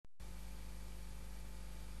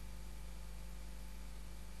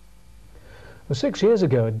Well, 6 years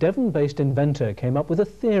ago, a Devon-based inventor came up with a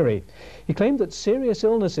theory. He claimed that serious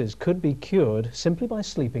illnesses could be cured simply by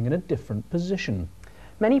sleeping in a different position.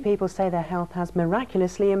 Many people say their health has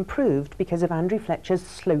miraculously improved because of Andrew Fletcher's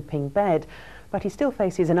sloping bed, but he still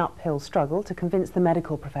faces an uphill struggle to convince the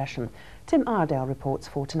medical profession. Tim Iredale reports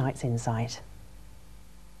for tonight's Insight.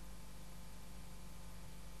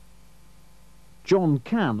 John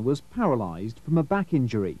Cann was paralysed from a back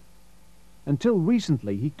injury. Until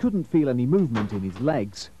recently, he couldn't feel any movement in his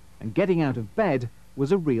legs, and getting out of bed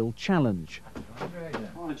was a real challenge.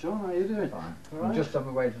 Hi John, how are you doing? Fine. I'm just on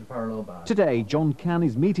my way to the parallel bar. Today, John Cann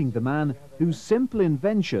is meeting the man whose simple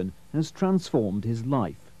invention has transformed his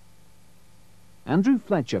life. Andrew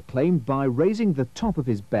Fletcher claimed by raising the top of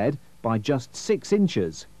his bed by just 6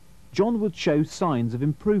 inches, John would show signs of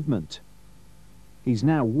improvement. He's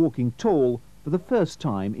now walking tall for the first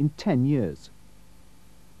time in 10 years.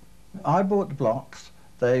 I bought the blocks.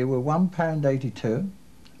 They were £1.82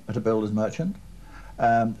 at a builder's merchant.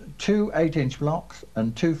 2 8-inch blocks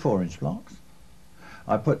and 2 4-inch blocks.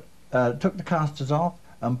 I took the casters off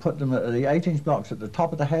and put them at the 8-inch blocks at the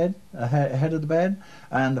top of the head of the bed,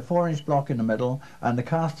 and the 4-inch block in the middle, and the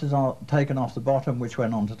casters are taken off the bottom, which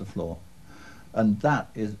went onto the floor. And that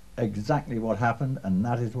is exactly what happened, and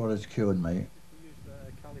that is what has cured me.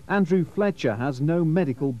 Andrew Fletcher has no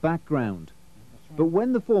medical background, but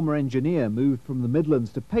when the former engineer moved from the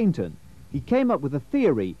Midlands to Paignton, he came up with a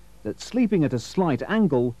theory that sleeping at a slight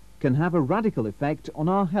angle can have a radical effect on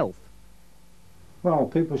our health. Well,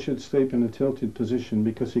 people should sleep in a tilted position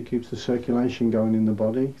because it keeps the circulation going in the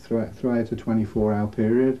body throughout a 24-hour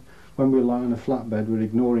period. When we lie on a flat bed, we're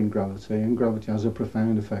ignoring gravity, and gravity has a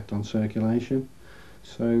profound effect on circulation.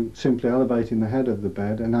 So simply elevating the head of the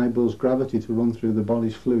bed enables gravity to run through the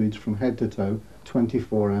body's fluids from head to toe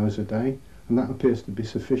 24 hours a day, and that appears to be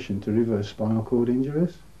sufficient to reverse spinal cord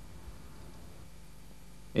injuries.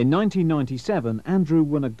 In 1997, Andrew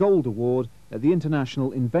won a gold award at the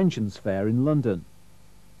International Inventions Fair in London.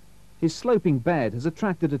 His sloping bed has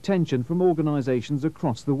attracted attention from organisations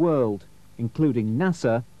across the world, including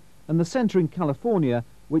NASA and the centre in California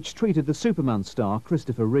which treated the Superman star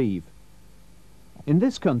Christopher Reeve. In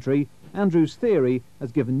this country, Andrew's theory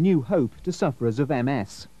has given new hope to sufferers of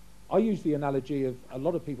MS. I use the analogy of a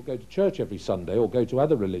lot of people go to church every Sunday or go to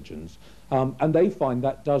other religions, and they find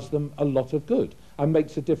that does them a lot of good and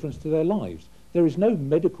makes a difference to their lives. There is no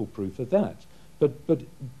medical proof of that, but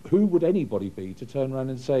who would anybody be to turn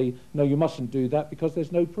around and say, no, you mustn't do that because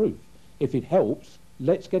there's no proof? If it helps,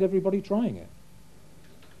 let's get everybody trying it.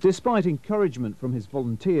 Despite encouragement from his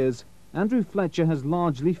volunteers, Andrew Fletcher has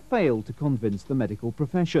largely failed to convince the medical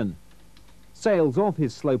profession. Sales of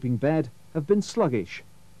his sloping bed have been sluggish,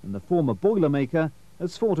 and the former boilermaker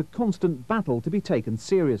has fought a constant battle to be taken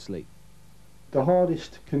seriously. The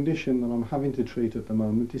hardest condition that I'm having to treat at the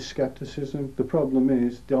moment is scepticism. The problem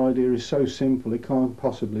is the idea is so simple it can't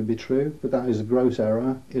possibly be true, but that is a gross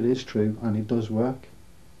error. It is true and it does work.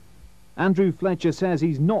 Andrew Fletcher says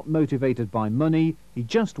he's not motivated by money, he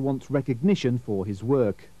just wants recognition for his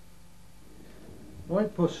work.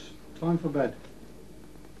 Right, Puss, time for bed.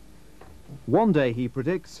 One day, he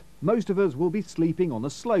predicts, most of us will be sleeping on a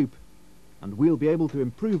slope, and we'll be able to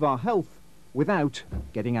improve our health without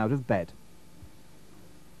getting out of bed.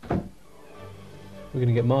 We're going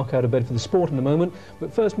to get Mark out of bed for the sport in a moment,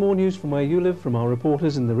 but first more news from where you live, from our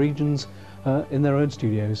reporters in the regions in their own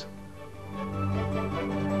studios.